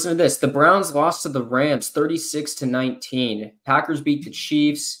 Listen to this. The Browns lost to the Rams 36-19. Packers beat the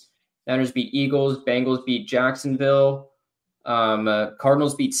Chiefs. Niners beat Eagles. Bengals beat Jacksonville.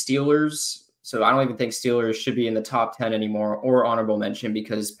 Cardinals beat Steelers. So I don't even think Steelers should be in the top 10 anymore or honorable mention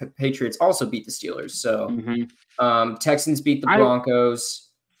because Patriots also beat the Steelers. So Texans beat the Broncos.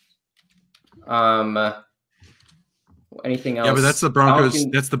 Anything else? Yeah, but that's the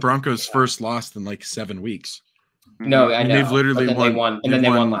Broncos. That's the Broncos' first loss in like 7 weeks. No, I know. They've literally won. And then they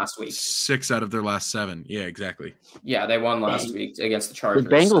won last week. 6 out of their last 7. Yeah, exactly. Yeah, they won last week against the Chargers. The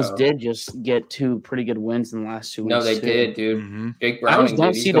Bengals did just get 2 pretty good wins in the last 2 weeks. No, they did, dude. Jake Browning. I just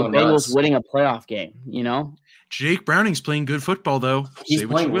don't see the Bengals winning a playoff game, you know? Jake Browning's playing good football, though. He's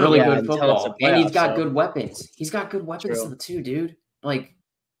playing really good football. And he's got good weapons. He's got good weapons, too, dude. Like,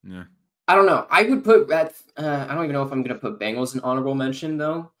 yeah. I don't know. I would put that. I don't even know if I'm going to put Bengals in honorable mention,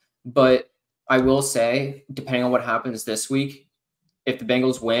 though. But I will say, depending on what happens this week, if the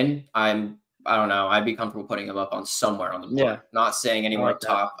Bengals win, I don't know. I'd be comfortable putting them up on somewhere on the board. Yeah. Not saying anywhere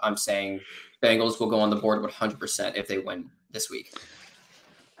top. I'm saying Bengals will go on the board 100% if they win this week.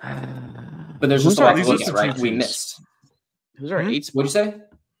 But there's just a lot to look at, right? We missed. Who's our 8 spots? What'd you say?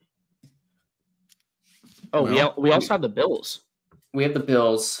 Oh, we also have the Bills. We have the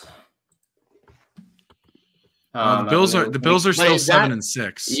Bills. The Bills are still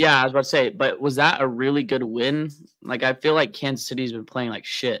 7-6. Yeah, I was about to say, but was that a really good win? Like, I feel like Kansas City's been playing like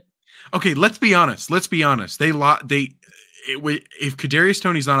shit. Okay, let's be honest. If Kadarius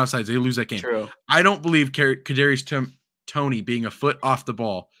Toney's not offsides, they lose that game. True. I don't believe Kadarius Toney being a foot off the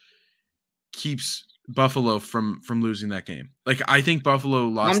ball keeps Buffalo from losing that game. Like, I think Buffalo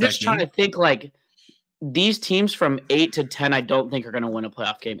lost. I'm just trying to think, like, these teams from 8 to 10, I don't think are going to win a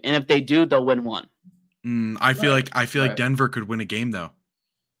playoff game, and if they do, they'll win one. I feel like Denver could win a game, though.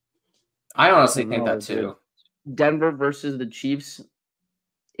 I honestly think that too. Denver versus the Chiefs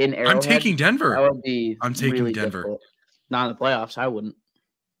in Arrowhead. I'm taking Denver. That would be I'm taking really Denver. Difficult. Not in the playoffs. I wouldn't.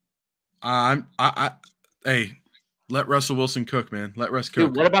 Hey, let Russell Wilson cook, man. Let Russ cook.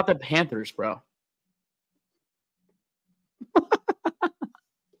 Dude, what about the Panthers, bro?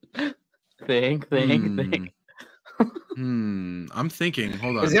 Think. I'm thinking.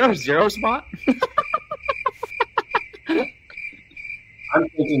 Hold on. Is there a 0 spot? I'm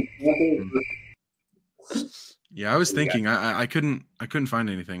thinking. Yeah, I was thinking. I couldn't find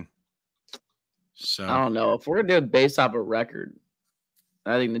anything. So I don't know if we're gonna do it based off a record.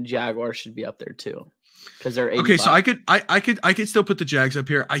 I think the Jaguars should be up there too because they're 85. Okay. So I could still put the Jags up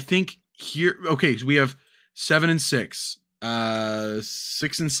here. I think here. Okay, so we have 7-6,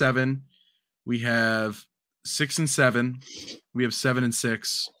 6-7. We have 6-7. We have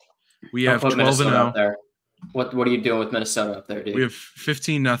 7-6. We have 12-0. What are you doing with Minnesota up there, dude? We have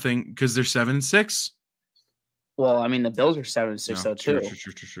 15-0 because they're 7-6. Well, I mean the Bills are 7-6 though too.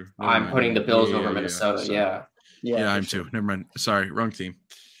 True. I'm putting the Bills over Minnesota. Yeah, I'm too. Never mind. Sorry, wrong team.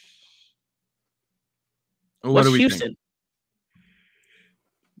 What do we Houston? Think?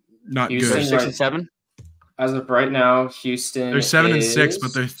 Not Houston, good. 6-7. As of right now, Houston. They're 7-6,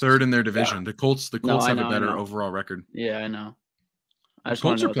 but they're third in their division. Yeah. The Colts have a better overall record. Yeah, I know. The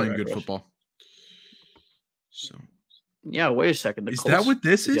Colts are playing good football. So. Yeah, wait a second. Is that what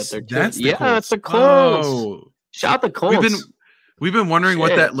this is? That's the Colts. Oh. Shout out the Colts. We've been wondering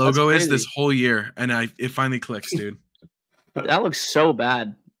what that logo is this whole year, and it finally clicks, dude. That looks so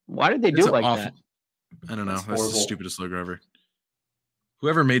bad. Why did they do it like that? I don't know. That's the stupidest logo ever.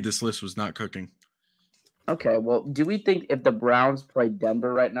 Whoever made this list was not cooking. Okay, well, do we think if the Browns played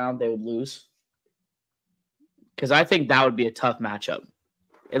Denver right now, they would lose? Because I think that would be a tough matchup,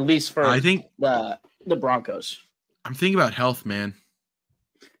 at least for the Broncos. I'm thinking about health, man.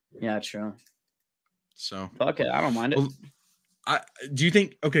 Yeah, true. So fuck it, I don't mind it. Well, do you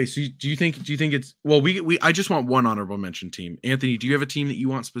think? Okay, so do you think it's well? I just want one honorable mention team. Anthony, do you have a team that you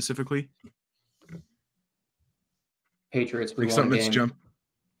want specifically? Patriots. Like something that's jump.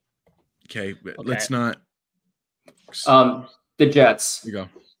 Okay, let's not. The Jets. Here you go.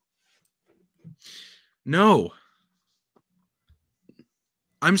 No.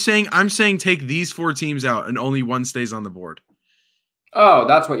 I'm saying take these 4 teams out and only one stays on the board. Oh,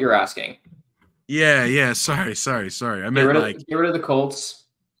 that's what you're asking. Yeah. Sorry. I meant get rid of the Colts.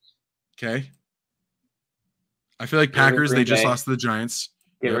 Okay. I feel like Packers, they just lost to the Giants.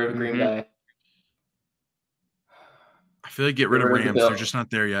 Get rid of Green Bay. I feel like get rid of Rams. They're just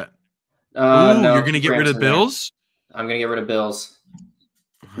not there yet. No, you're going to get rid of Bills? I'm going to get rid of Bills.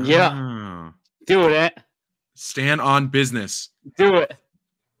 Yeah. Do it. Stand on business. Do it.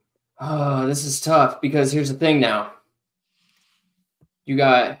 Oh, this is tough because here's the thing now. You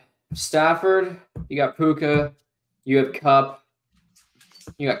got Stafford, you got Puka, you have Kupp,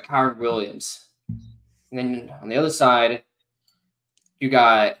 you got Kyron Williams. And then on the other side, you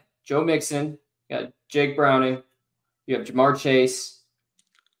got Joe Mixon, you got Jake Browning, you have Jamar Chase,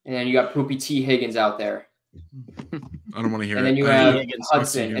 and then you got Poopy T. Higgins out there. I don't want to hear and it. And then you have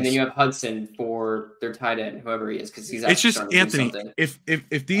Hudson, and then you have Hudson for their tight end, whoever he is, because he's actually. It's just Anthony.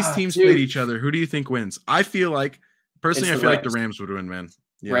 If these teams played each other, who do you think wins? I feel like personally, I feel like the Rams would win, man.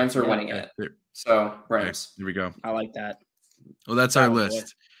 Yeah. Rams are winning it. So Rams. Okay, here we go. I like that. Well, that's our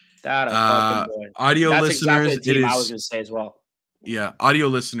list. That a fucking boy. Audio that's listeners, exactly the team I was going to say as well. Yeah, audio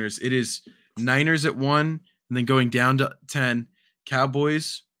listeners, it is Niners at 1, and then going down to 10,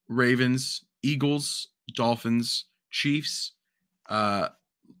 Cowboys, Ravens, Eagles, Dolphins, Chiefs. I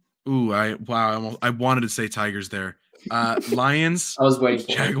wanted to say Tigers there. Lions. I was waiting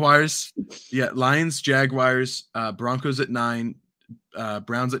for Jaguars. Yeah, Lions, Jaguars, Broncos at 9,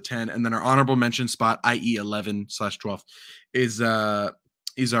 Browns at 10, and then our honorable mention spot, i.e. 11/12, is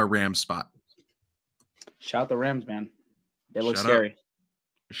our Rams spot. Shout out the Rams, man. They look scary.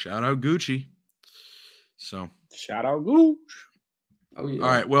 Shout out Gucci. So shout out Gooch. Oh yeah. All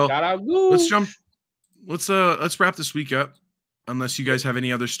right. Well, shout out Gooch. Let's jump. Let's wrap this week up. Unless you guys have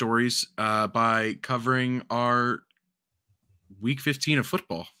any other stories, by covering our week 15 of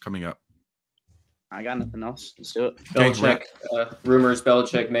football coming up. I got nothing else. Let's do it. Belichick. Rumors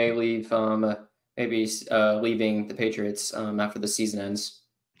Belichick may leave. Maybe leaving the Patriots after the season ends.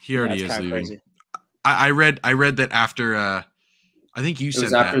 He already is leaving. I read that after. I think you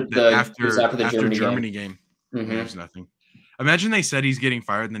said after the Germany game. Mm-hmm. There's nothing. Imagine they said he's getting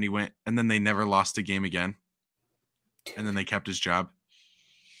fired, and then he went, and then they never lost a game again, and then they kept his job.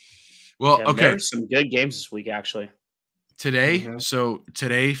 Well, yeah, okay. There's some good games this week, actually. Today, so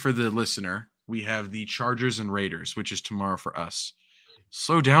today for the listener, we have the Chargers and Raiders, which is tomorrow for us.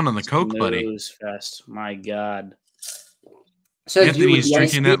 Slow down on the Coke, buddy. Snooze fest. My God. So Anthony's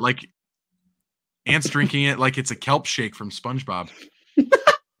drinking that like Ant's drinking it like it's a kelp shake from SpongeBob.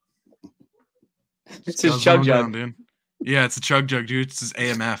 It's his chug jug, dude. Yeah, it's a chug jug, dude. It's his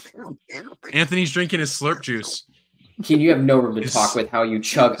AMF. Anthony's drinking his slurp juice. Keen, you have no room to talk with how you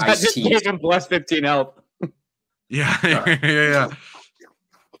chug iced tea. Just plus 15 help. Yeah, yeah.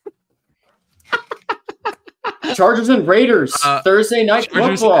 Chargers and Raiders Thursday night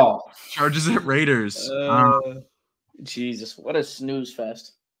football. Chargers at Raiders. Jesus, what a snooze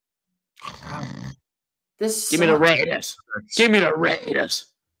fest! Give me the Raiders. Give me the Raiders.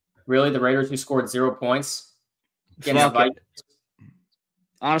 Really, the Raiders who scored 0 points?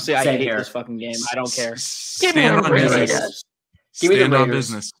 Honestly, I hate this fucking game. I don't care. Give me the Raiders. Give me the Raiders. On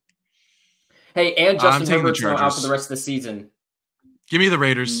business. Hey, and Justin Herbert's out for the rest of the season. Give me the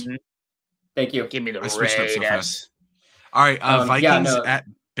Raiders. Mm-hmm. Thank you. Give me the Raiders. So fast. All right, Vikings at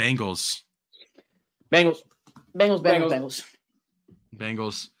Bengals. Bengals.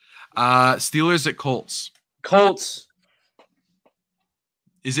 Steelers at Colts. Colts.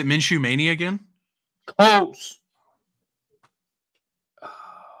 Is it Minshew Mania again? Colts.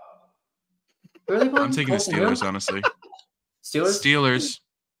 I'm taking the Steelers, honestly. Steelers.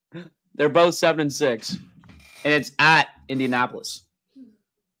 They're both 7-6, and it's at Indianapolis.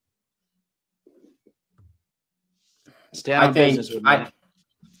 Stay on business with me.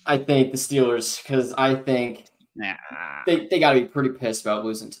 I think the Steelers, because I think they got to be pretty pissed about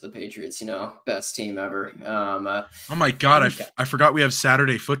losing to the Patriots. Best team ever. Oh my God, I forgot we have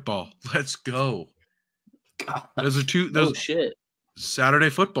Saturday football. Let's go. God. Those are two. Those shit. Saturday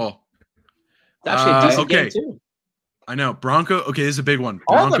football. That's actually a decent game too. I know. Okay, this is a big one.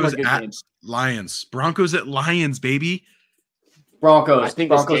 Broncos at Lions. Broncos at Lions, baby. Broncos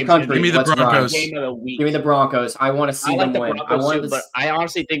country. Give me the Broncos. Game of the week. Give me the Broncos. I want to see them win. But I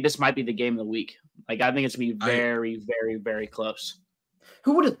honestly think this might be the game of the week. Like, I think it's going to be very, very, very close.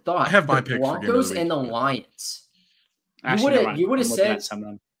 Who would have thought? I have my pick Broncos for game of the week. and the Lions. Actually, you would have said some of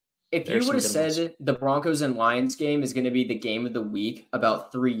them. If you would have said the Broncos and Lions game is going to be the game of the week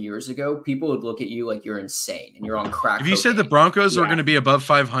about 3 years ago, people would look at you like you're insane and you're on crack. If you said the Broncos were going to be above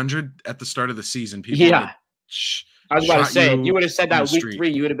 500 at the start of the season, people would have I was about to say, if you would have said that week 3,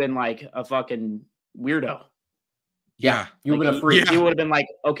 you would have been like a fucking weirdo. Yeah. You would have freaked. You would have been like,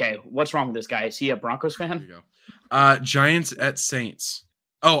 okay, what's wrong with this guy? Is he a Broncos fan? There you go. Giants at Saints.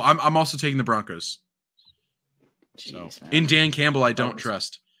 Oh, I'm also taking the Broncos. Jeez, so, in Dan Campbell, I don't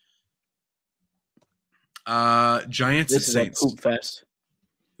trust. Giants and Saints. This is a poop fest.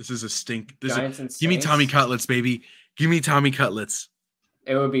 This is a stink. Give me Tommy Cutlets, baby. Give me Tommy Cutlets.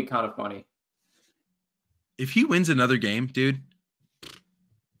 It would be kind of funny. If he wins another game, dude.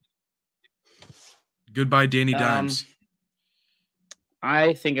 Goodbye, Danny Dimes.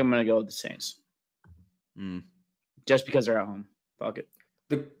 I think I'm going to go with the Saints. Just because they're at home. Fuck it.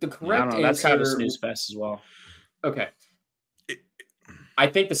 The correct answer. That's kind of a snooze fest as well. Okay. I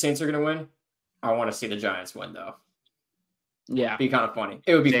think the Saints are going to win. I want to see the Giants win, though. Yeah. It'd be kind of funny.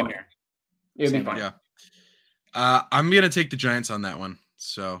 It would be funny. It would be funny. Yeah. I'm going to take the Giants on that one.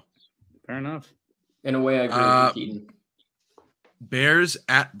 So. Fair enough. In a way, I agree with Keaton. Bears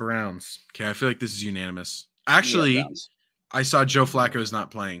at Browns. Okay, I feel like this is unanimous. Actually, I saw Joe Flacco's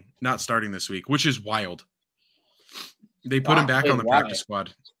not starting this week, which is wild. They put him back on the practice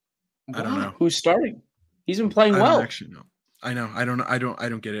squad. I don't know. Who's starting? He's been playing well. Actually, no. I know. I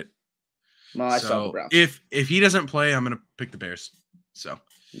don't get it. No, I saw the Browns. If he doesn't play, I'm gonna pick the Bears. So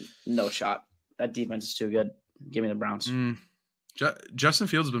no shot. That defense is too good. Give me the Browns. Justin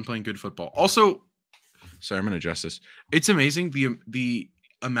Fields has been playing good football. Also, sorry, I'm gonna adjust this. It's amazing the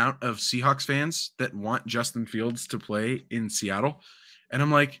amount of Seahawks fans that want Justin Fields to play in Seattle, and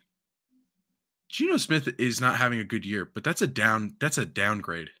I'm like, Geno Smith is not having a good year, but that's a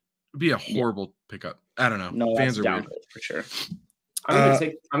downgrade. It'd be a horrible pickup. I don't know. No, fans are weird for sure. I'm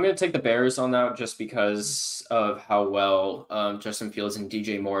gonna take the Bears on that just because of how well Justin Fields and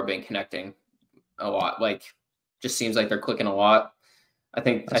DJ Moore have been connecting a lot. Like, just seems like they're clicking a lot. I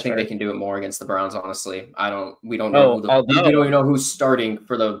think they can do it more against the Browns. Honestly, we don't know. We don't even know who's starting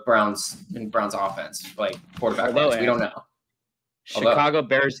for the Browns in Browns offense, like quarterback. We don't know. Chicago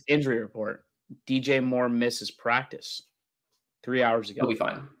Bears injury report: DJ Moore misses practice 3 hours ago. He'll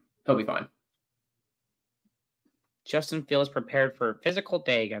be fine. Justin Fields prepared for a physical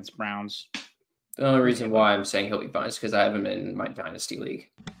day against Browns. The only reason why I'm saying he'll be fine is because I have him in my Dynasty League.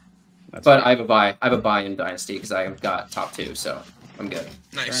 I have a buy in Dynasty because I've got top 2, so I'm good.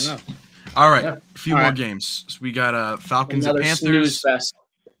 Nice. Fair enough. All right, a few more games. So we got Falcons and Panthers.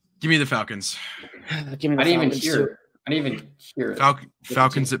 Give me the Falcons. Give me the I didn't even hear it.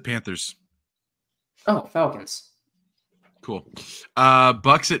 Falcons at Panthers. Oh, Falcons. Cool.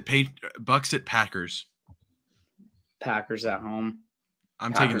 Bucks at Packers. Packers at home.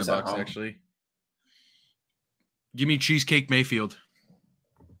 I'm taking the Bucks, actually. Give me Cheesecake Mayfield.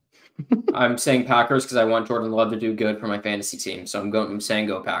 I'm saying Packers because I want Jordan Love to do good for my fantasy team. So I'm saying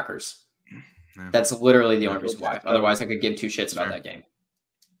go Packers. Yeah. That's literally the only reason why. Otherwise, I could give two shits about that game.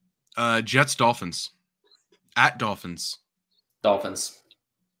 Jets Dolphins. At Dolphins. Dolphins.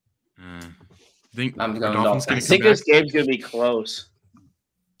 I'm going Dolphins. I think this game's gonna be close.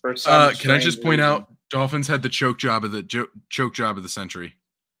 Can I just point out Dolphins had the choke job of the century.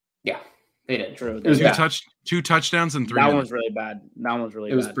 Yeah, they did. True. It was two touchdowns and 3 That minutes. one's really bad.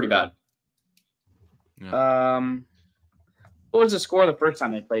 It was pretty bad. Yeah. What was the score the first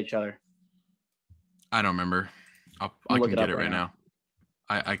time they played each other? I don't remember. I can get it right now.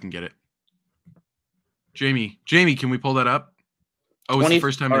 I can get it. Jamie, can we pull that up? Oh, it's the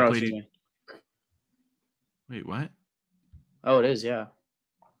first time they played. Wait, what? Oh, it is, yeah.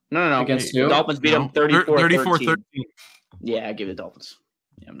 No. Against the Dolphins beat them 34-13. 34-13. Yeah, I give it Dolphins.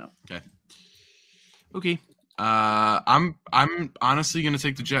 Yeah, no. Okay. I'm honestly gonna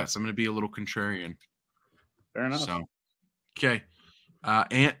take the Jets. I'm gonna be a little contrarian. Fair enough. So, okay.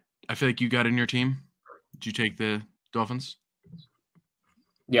 Ant, I feel like you got in your team. Did you take the Dolphins?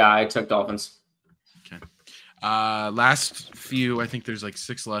 Yeah, I took Dolphins. Okay. Last few, I think there's like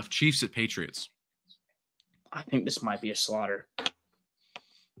 6 left. Chiefs at Patriots. I think this might be a slaughter.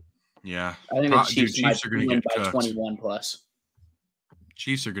 Yeah. I think the Chiefs are going to get by cooked. 21 plus.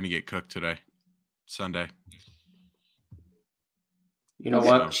 Chiefs are going to get cooked today, Sunday. You know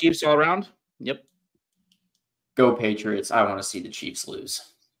what? Chiefs all around? Yep. Go Patriots. I want to see the Chiefs lose.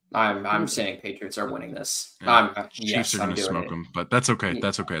 I'm saying Patriots are winning this. Yeah. Chiefs are going to smoke them, but that's okay.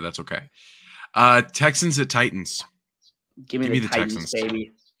 That's okay. Texans at Titans. Give me the Titans,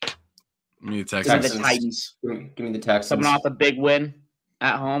 baby. Give me the Texans. Give me the Titans. Give me the Texans. Coming off a big win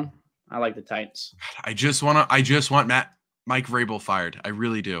at home. I like the Titans. I just want Mike Vrabel fired. I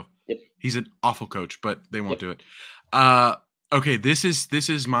really do. He's an awful coach, but they won't do it. Okay, this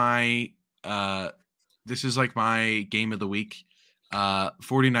is my this is like my game of the week.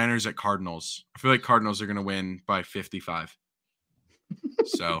 49ers at Cardinals. I feel like Cardinals are going to win by 55.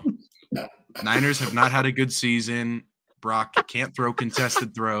 So Niners have not had a good season. Brock can't throw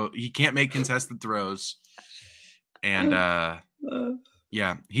contested throw. He can't make contested throws. And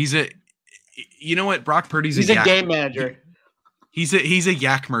yeah, you know what? Brock Purdy's he's a game manager. He's a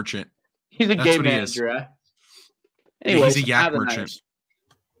yak merchant. He's a game manager. Anyways, he's a yak merchant.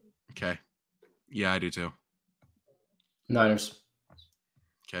 Okay. Yeah, I do too. Niners.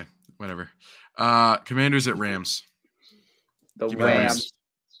 Okay, whatever. Commanders at Rams. The Rams.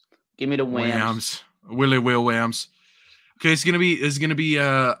 Give me the Rams. Willie Will Rams. Okay, it's gonna be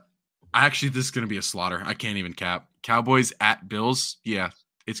actually this is gonna be a slaughter. I can't even cap. Cowboys at Bills. Yeah,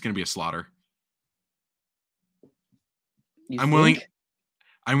 it's gonna be a slaughter. I'm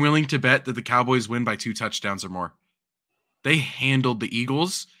willing to bet that the Cowboys win by 2 touchdowns or more. They handled the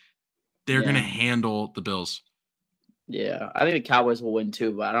Eagles. They're gonna handle the Bills. Yeah, I think the Cowboys will win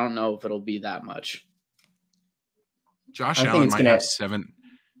too, but I don't know if it'll be that much. Josh Allen might have 7.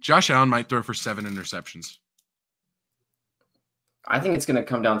 Josh Allen might throw for 7 interceptions. I think it's going to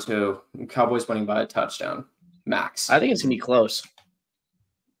come down to Cowboys winning by a touchdown. Max. I think it's going to be close.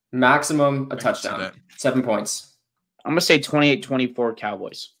 Maximum a touchdown. 7 points. I'm going to say 28-24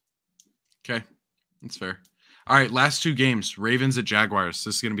 Cowboys. Okay. That's fair. All right, last 2 games. Ravens at Jaguars.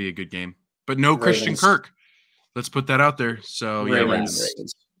 This is going to be a good game. But no Christian Kirk. Let's put that out there. So, Ravens.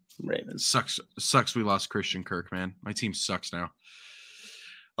 Sucks we lost Christian Kirk, man. My team sucks now.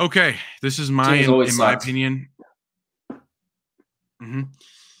 Okay, this is in my opinion.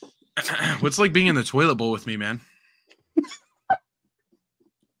 What's like being in the toilet bowl with me, man?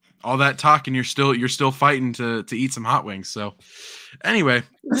 All that talk and you're still fighting to eat some hot wings. So, anyway,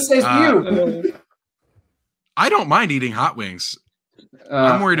 you. I don't mind eating hot wings.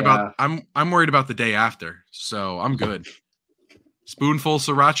 I'm worried about the day after, so I'm good. Spoonful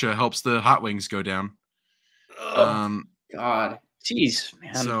sriracha helps the hot wings go down. God. Jeez,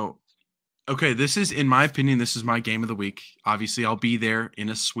 man. So, okay, in my opinion, this is my game of the week. Obviously, I'll be there in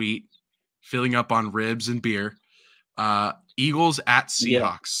a suite, filling up on ribs and beer. Eagles at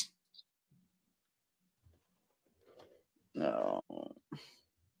Seahawks. No.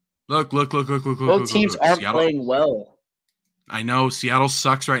 Look. Both teams aren't playing well. I know Seattle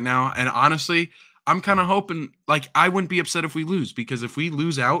sucks right now, and honestly, I'm kind of hoping I wouldn't be upset if we lose, because if we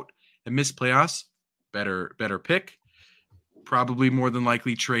lose out and miss playoffs, better pick. Probably more than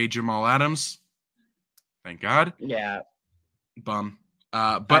likely trade Jamal Adams. Thank God. Yeah. Bum.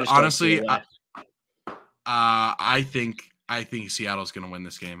 But honestly, I think Seattle's going to win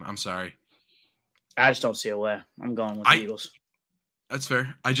this game. I'm sorry. I just don't see a way. I'm going with the Eagles. That's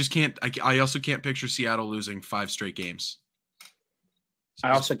fair. I just can't. I also can't picture Seattle losing 5 straight games.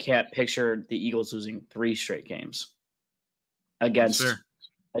 I also can't picture the Eagles losing 3 straight games against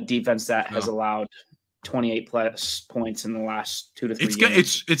a defense that has allowed 28 plus points in the last 2 to 3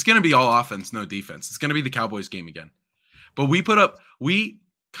 games. It's going to be all offense, no defense. It's going to be the Cowboys game again. But we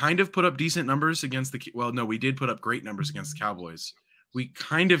kind of put up decent numbers against we did put up great numbers against the Cowboys. We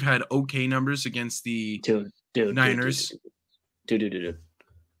kind of had okay numbers against the Niners. Dude.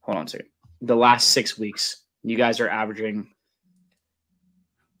 Hold on a second. The last 6 weeks, you guys are averaging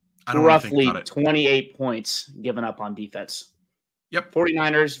roughly 28 points given up on defense. Yep.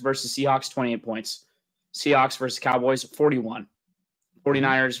 49ers versus Seahawks, 28 points. Seahawks versus Cowboys, 41.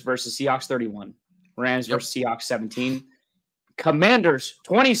 49ers versus Seahawks, 31. Rams versus Seahawks, 17. Commanders,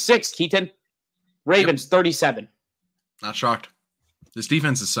 26, Keaton. Ravens, 37. Not shocked. This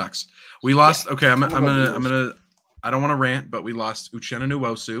defense sucks. We lost. Okay, I'm gonna. I don't want to rant, but we lost Uchenna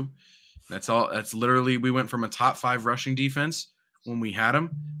Nwosu. That's all. That's literally, we went from a top 5 rushing defense when we had him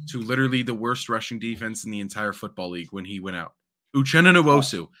to literally the worst rushing defense in the entire football league when he went out. Uchenna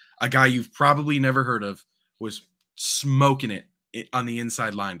Nwosu, a guy you've probably never heard of, was smoking it on the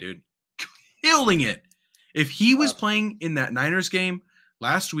inside line, dude. Killing it. If he was playing in that Niners game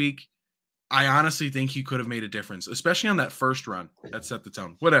last week, I honestly think he could have made a difference, especially on that first run that set the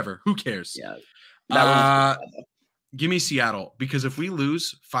tone. Whatever. Who cares? Yeah. Give me Seattle, because if we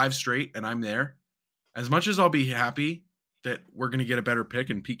lose 5 straight and I'm there, as much as I'll be happy that we're going to get a better pick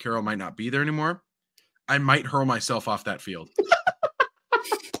and Pete Carroll might not be there anymore, I might hurl myself off that field.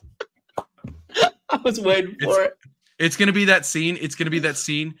 I was waiting for it. It's going to be that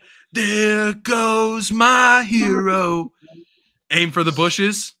scene. There goes my hero. Aim for the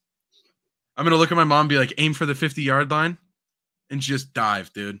bushes. I'm going to look at my mom and be like, aim for the 50-yard line and just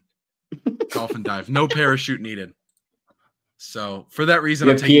dive, dude. Dolphin dive. No parachute needed. So for that reason,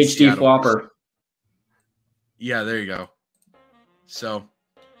 You I'm have taking PhD Seattle. flopper. Yeah, there you go. So,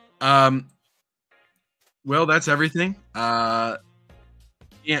 well, that's everything. Yeah,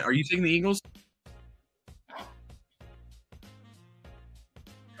 are you taking the Eagles? All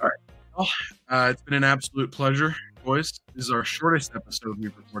right. Well, it's been an absolute pleasure, boys. This is our shortest episode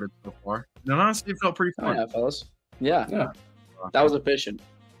we've recorded so far. And honestly, it felt pretty fun. Oh, yeah, fellas. Yeah. That was efficient.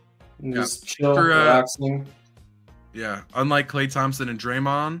 Just chill, For, relaxing. Yeah, unlike Klay Thompson and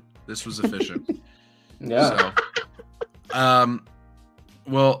Draymond, this was efficient. Yeah. So,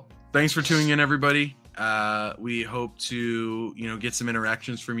 well, thanks for tuning in, everybody. We hope to, get some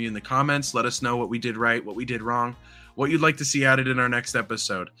interactions from you in the comments. Let us know what we did right, what we did wrong, what you'd like to see added in our next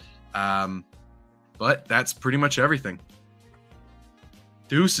episode. But that's pretty much everything.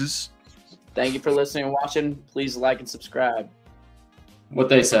 Deuces. Thank you for listening and watching. Please like and subscribe. What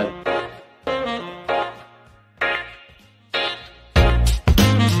they said.